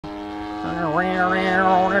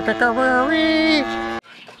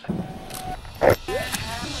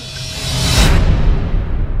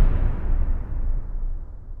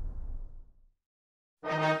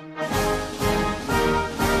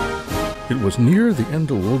It was near the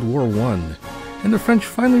end of World War I, and the French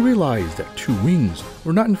finally realized that 2 wings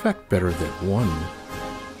were not in fact better than 1.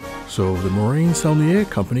 So the Morane Saulnier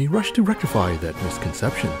company rushed to rectify that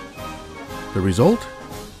misconception. The result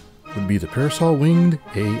would be the parasol-winged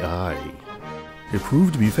AI. It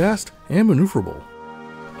proved to be fast and maneuverable.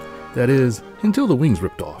 That is, until the wings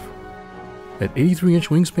ripped off. At 83-inch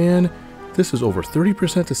wingspan, this is over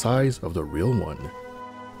 30% the size of the real one.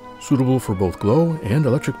 Suitable for both glow and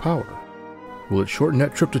electric power. Will it shorten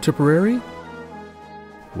that trip to Tipperary?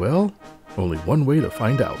 Well, only one way to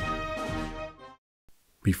find out.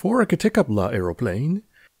 Before I could take up La Aeroplane,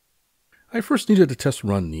 I first needed to test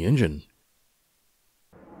run the engine.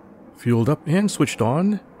 Fueled up and switched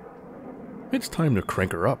on, it's time to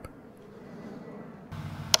crank her up.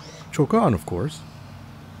 Choke on, of course.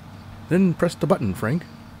 Then press the button, Frank.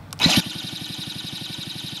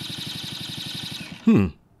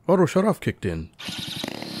 Auto shut-off kicked in.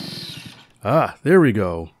 Ah, there we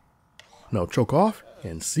go. Now choke off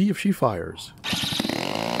and see if she fires.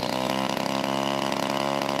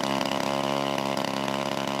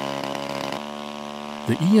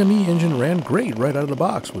 The EME engine ran great right out of the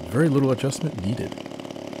box with very little adjustment needed.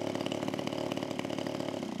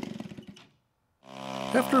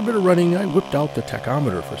 After a bit of running, I whipped out the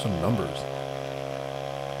tachometer for some numbers.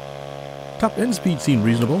 Top end speed seemed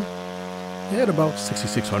reasonable, at about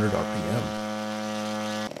 6,600 RPM.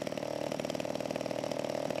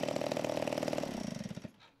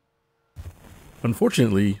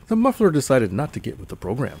 Unfortunately, the muffler decided not to get with the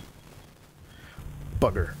program.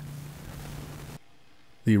 Bugger.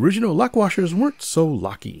 The original lock washers weren't so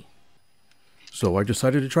locky. So I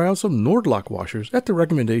decided to try out some Nord lock washers at the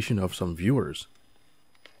recommendation of some viewers.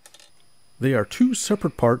 They are 2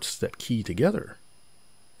 separate parts that key together.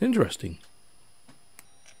 Interesting.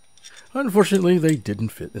 Unfortunately, they didn't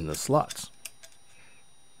fit in the slots.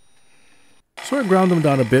 So I ground them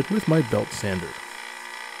down a bit with my belt sander.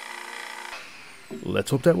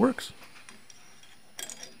 Let's hope that works.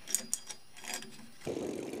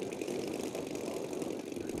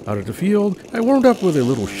 Out of the field, I warmed up with a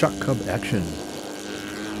little shock cub action.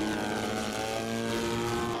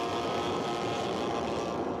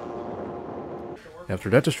 After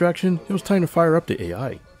that distraction, it was time to fire up the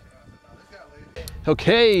AI.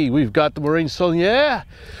 Okay, we've got the Morane Saulnier.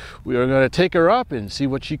 We are going to take her up and see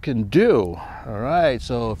what she can do. All right,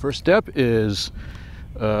 so first step is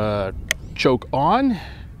choke on.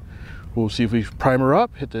 We'll see if we prime her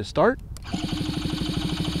up, hit the start.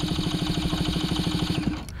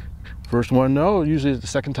 First one, no, usually the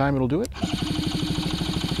second time it'll do it.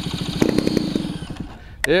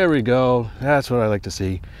 There we go, that's what I like to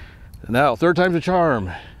see. And now, 3rd time's a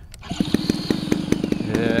charm.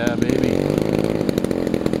 Yeah, baby.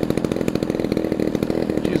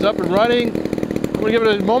 She's up and running. I'm gonna give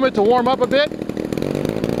it a moment to warm up a bit.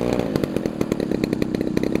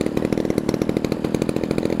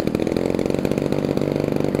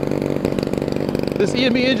 This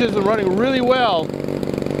EME engine has been running really well.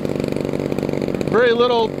 Very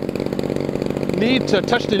little need to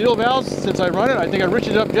touch the needle valves since I run it. I think I rinsed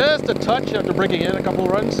it up just a touch after breaking in a couple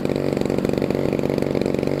of runs.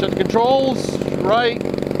 Check the controls, right,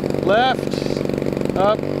 left,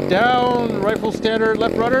 up, down, right full standard,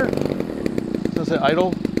 left rudder. So say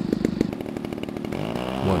idle.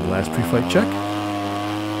 One last pre-flight check,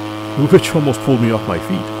 which almost pulled me off my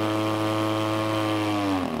feet.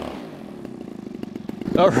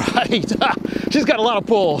 All right, she's got a lot of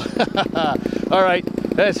pull. All right,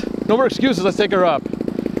 no more excuses, let's take her up.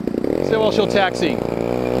 See how well she'll taxi.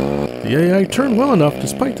 The AI turned well enough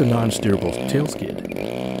despite the non-steerable tail skid.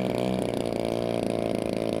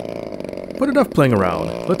 But enough playing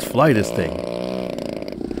around, let's fly this thing.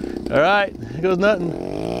 All right, here goes nothing.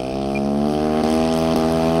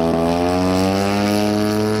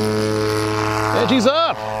 And she's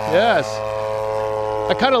up, yes.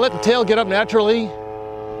 I kind of let the tail get up naturally.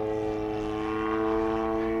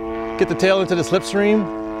 Get the tail into the slipstream.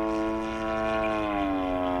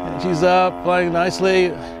 And she's up, flying nicely.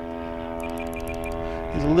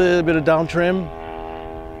 There's a little bit of down trim.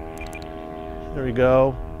 There we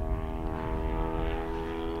go.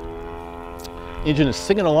 Engine is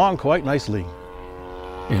singing along quite nicely.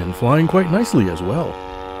 And flying quite nicely as well.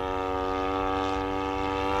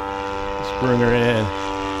 Let's bring her in.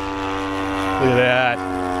 Look at that.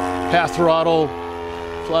 Half throttle,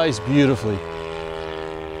 flies beautifully.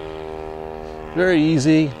 Very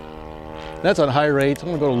easy. That's on high rates. I'm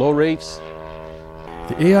gonna go to low rates.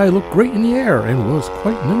 The AI looked great in the air and was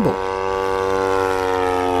quite nimble.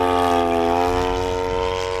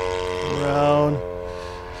 Around.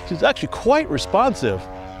 She's actually quite responsive.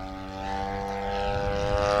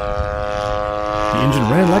 The engine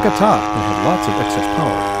ran like a top and had lots of excess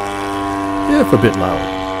power, if a bit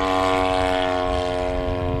loud.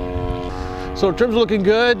 So in terms of looking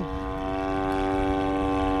good,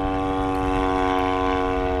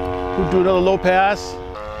 we'll do another low pass.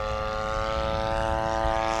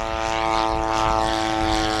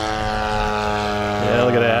 Yeah,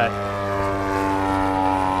 look at that.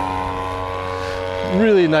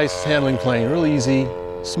 Really nice handling plane, really easy,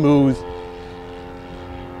 smooth.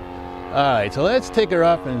 All right, so let's take her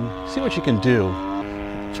up and see what she can do.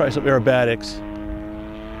 Try some aerobatics.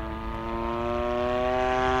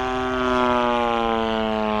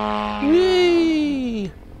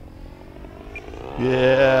 Whee!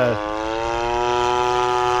 Yeah.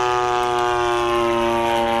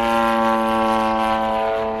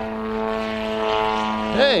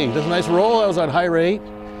 Hey, does a nice roll. That was on high rate.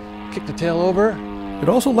 Kick the tail over. It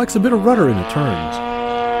also likes a bit of rudder in the turns.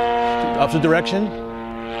 Opposite direction.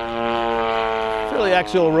 Fairly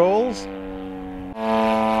axial rolls.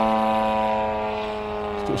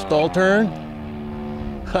 Let's do a stall turn.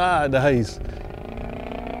 Ha, nice.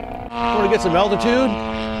 Want to get some altitude.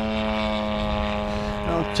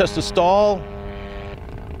 Now test the stall.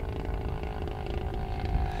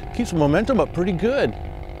 Keeps the momentum up pretty good.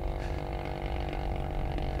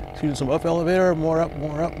 Shooting some up elevator, more up,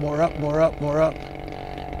 more up, more up, more up, more up,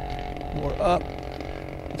 more up.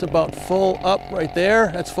 It's about full up right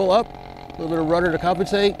there. That's full up. A little bit of rudder to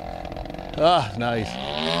compensate. Ah, nice.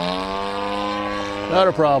 Not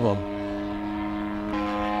a problem.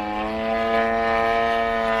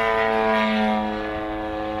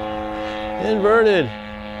 Inverted.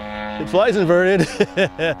 It flies inverted.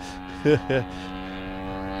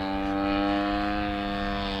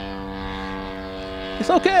 It's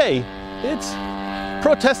okay. It's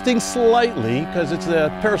protesting slightly because it's a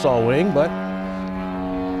parasol wing, but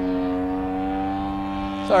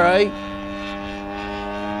it's all right.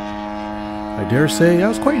 I dare say I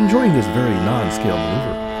was quite enjoying this very non-scale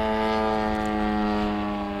maneuver.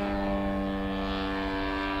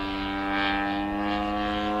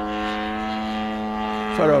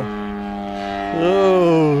 Try to,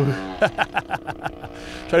 oh.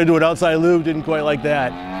 Try to do an outside loop, didn't quite like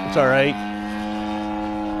that. It's all right.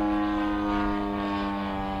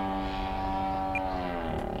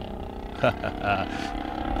 All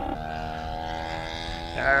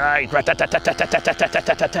right.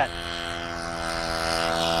 Rat-tat-tat-tat-tat-tat-tat-tat-tat-tat-tat.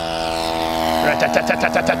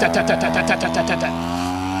 Rat-tat-tat-tat-tat-tat-tat-tat-tat-tat-tat.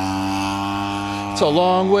 It's a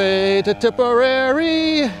long way to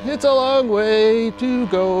Tipperary. It's a long way to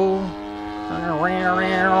go.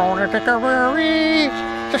 Tipperary,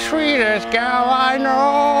 the sweetest gal I know.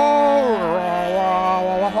 Wah,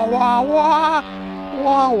 wah, wah, wah,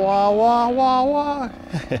 wah, wah, wah, wah.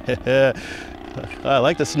 I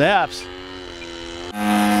like the snaps.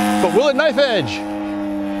 But will it knife edge?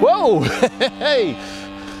 Whoa! Hey!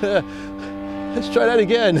 Let's try that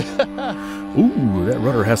again. Ooh, that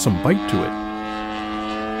rudder has some bite to it.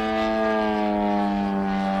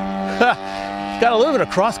 It's got a little bit of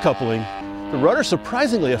cross coupling. The rudder's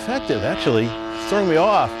surprisingly effective, actually. It's throwing me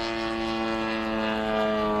off.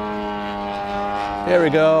 There we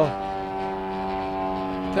go.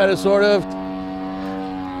 Kind of, sort of.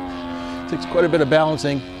 Takes quite a bit of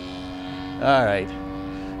balancing. All right.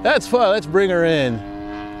 That's fun. Let's bring her in.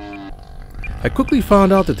 I quickly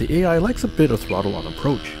found out that the AI likes a bit of throttle on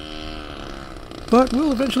approach, but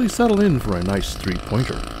we'll eventually settle in for a nice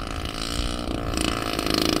three-pointer.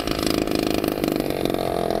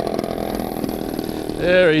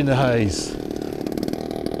 Very nice.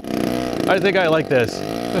 I think I like this.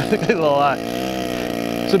 I think I like it a lot.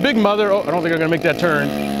 It's a big mother. Oh, I don't think I'm gonna make that turn.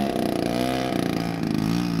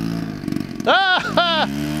 Ah!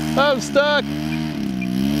 I'm stuck.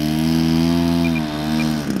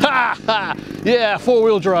 Ha ha! Yeah,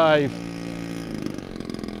 four-wheel drive.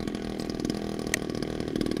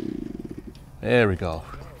 There we go.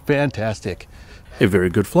 Fantastic. A very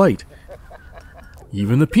good flight.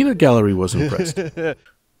 Even the peanut gallery was impressed.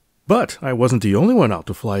 But I wasn't the only one out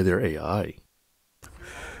to fly their AI.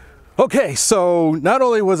 Okay, so not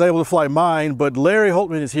only was I able to fly mine, but Larry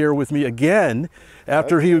Holtman is here with me again.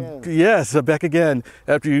 After back again.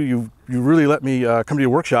 After you really let me come to your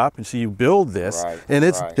workshop and see you build this, right, and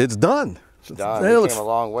it's done. It's done. It It looks, came a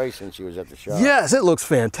long way since you was at the shop. yes, it looks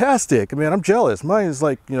fantastic. I mean, I'm jealous. Mine is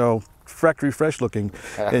like, you know, factory fresh looking.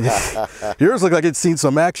 And yours look like it's seen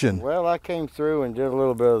some action. Well, I came through and did a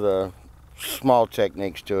little bit of the small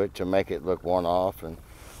techniques to it to make it look one-off. And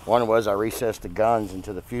one was I recessed the guns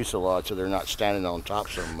into the fuselage so they're not standing on top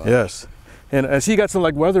so much. Yes. And I see you got some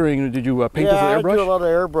like weathering. Did you paint this with airbrush? Yeah, I do a lot of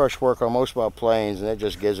airbrush work on most of my planes, and it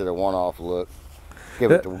just gives it a one-off look.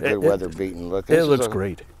 Give it the good weather-beaten look. It looks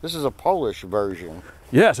great. This is a Polish version.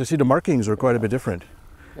 Yes, I see the markings are quite a bit different.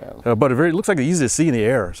 Yeah. But it looks like it's easy to see in the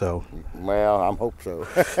air. So. Well, I hope so.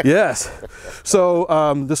 Yes. So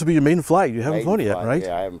this will be your maiden flight. You haven't flown it yet, right?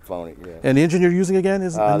 Yeah, I haven't flown it yet. And the engine you're using again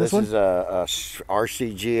is this one? This is a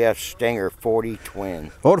RCGF Stinger 40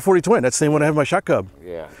 Twin. Oh, the 40 Twin. That's the same one I have in my shot cub.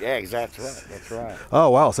 Yeah, exactly. That's right. Oh,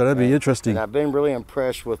 wow. So that'd be interesting. And I've been really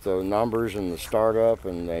impressed with the numbers and the startup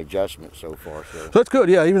and the adjustment so far. So that's good.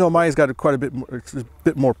 Yeah, even though mine's got quite a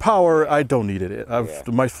bit more power, I don't need it.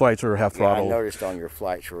 My flights are half throttle. I noticed on your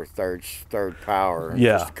flights you were third power,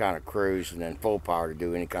 just to kind of cruise, and then full power to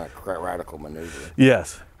do any kind of radical maneuver.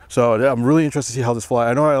 Yes. So I'm really interested to see how this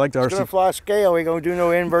flies. I know I like the RC. It's going to fly scale. We ain't going to do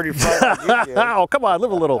no inverted flight. Oh, come on,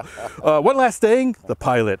 live a little. One last thing, the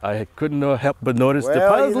pilot. I couldn't help but notice the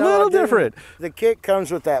pilot's a little different. The kit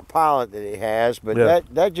comes with that pilot that it has, but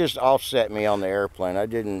that just offset me on the airplane. I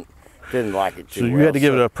didn't like it too well. So you had to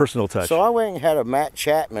give it a personal touch. So I went and had a Matt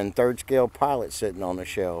Chapman third scale pilot sitting on the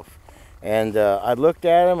shelf. And I looked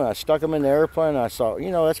at him and I stuck him in the airplane and I thought,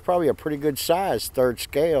 that's probably a pretty good size third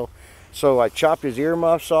scale. So I chopped his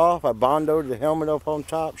earmuffs off, I bondoed the helmet up on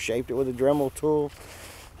top, shaped it with a Dremel tool,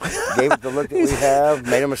 gave it the look that we have,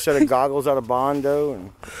 made him a set of goggles out of Bondo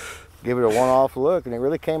and give it a one-off look, and it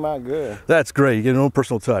really came out good. That's great. You get your own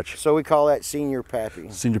personal touch. So we call that Senior Pappy.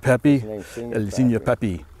 Senior Pappy? Senior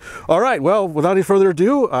Pappy. All right, well, without any further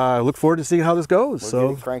ado, I look forward to seeing how this goes. We'll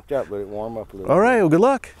get it cranked up, let it warm up a little bit. All right, well, good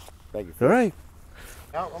luck. Thank you. All right.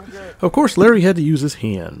 No, I'm good. Of course, Larry had to use his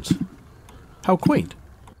hands. How quaint.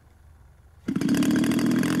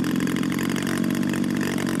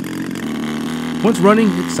 Once running,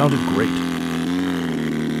 it sounded great.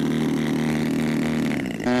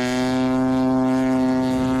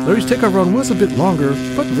 Larry's takeoff run was a bit longer,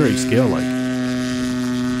 but very scale-like.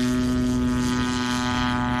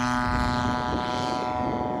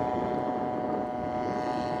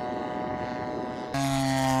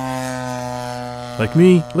 Like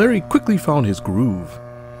me, Larry quickly found his groove.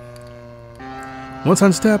 Once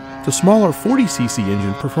on step, the smaller 40cc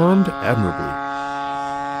engine performed admirably.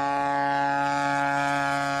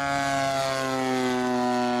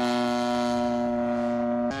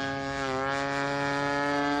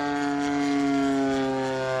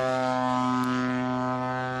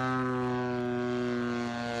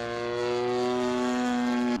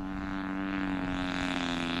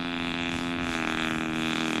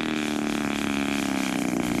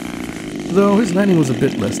 Though his landing was a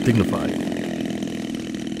bit less dignified.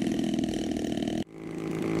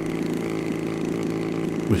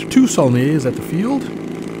 With two Saulniers at the field,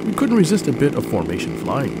 we couldn't resist a bit of formation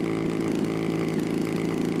flying.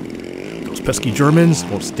 Those pesky Germans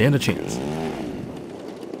won't stand a chance.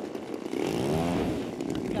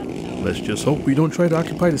 Let's just hope we don't try to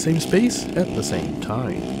occupy the same space at the same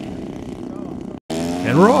time.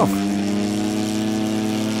 And we're off!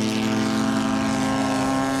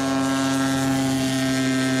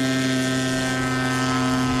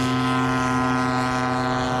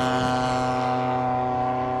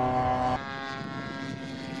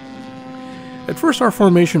 At first our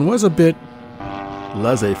formation was a bit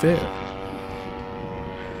laissez-faire.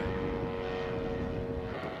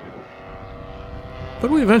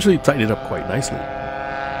 But we eventually tightened it up quite nicely.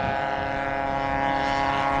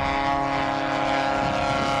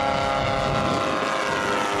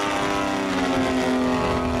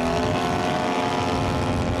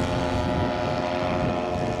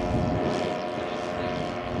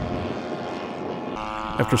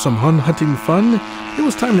 After some hunting fun, it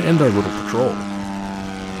was time to end our little patrol.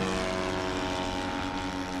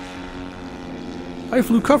 I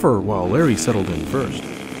flew cover while Larry settled in first.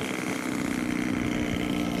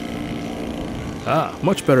 Ah,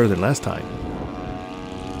 much better than last time.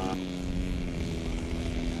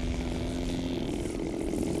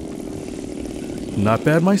 Not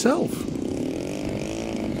bad myself.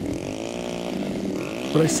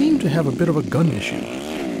 But I seem to have a bit of a gun issue.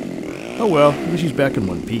 Oh well, at least she's back in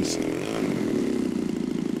one piece.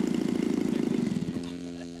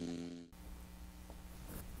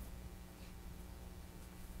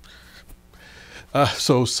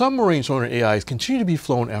 So some Morane Saulnier AIs continue to be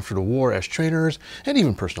flown after the war as trainers and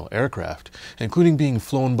even personal aircraft, including being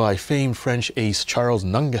flown by famed French ace Charles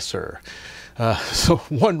Nungesser. So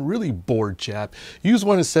one really bored chap used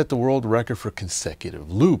one to set the world record for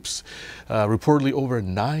consecutive loops, reportedly over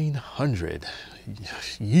 900.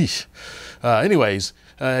 Yeesh. Anyways,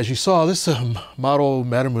 As you saw, this model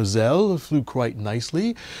Mademoiselle flew quite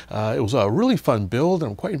nicely. It was a really fun build,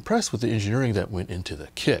 and I'm quite impressed with the engineering that went into the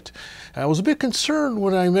kit. I was a bit concerned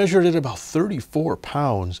when I measured it about 34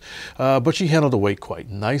 pounds, but she handled the weight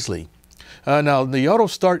quite nicely. Now, the auto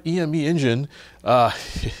start EME engine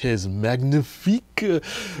is magnifique.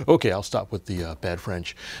 Okay, I'll stop with the bad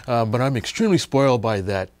French. But I'm extremely spoiled by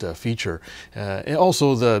that feature. And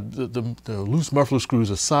also, the loose muffler screws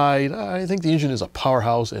aside, I think the engine is a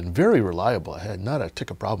powerhouse and very reliable. I had not a tick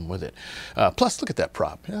of problem with it. Plus, look at that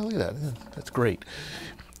prop. Yeah, look at that. That's great.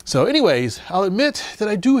 So anyways, I'll admit that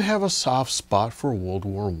I do have a soft spot for World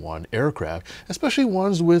War I aircraft, especially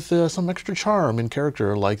ones with some extra charm and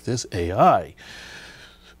character like this AI,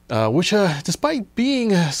 which despite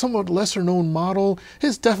being a somewhat lesser known model,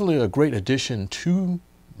 is definitely a great addition to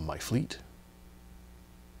my fleet.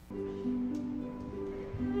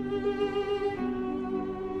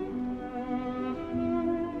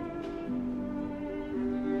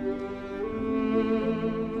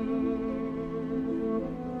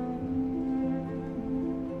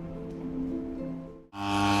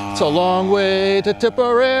 It's a long way to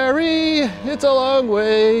Tipperary, it's a long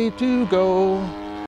way to go.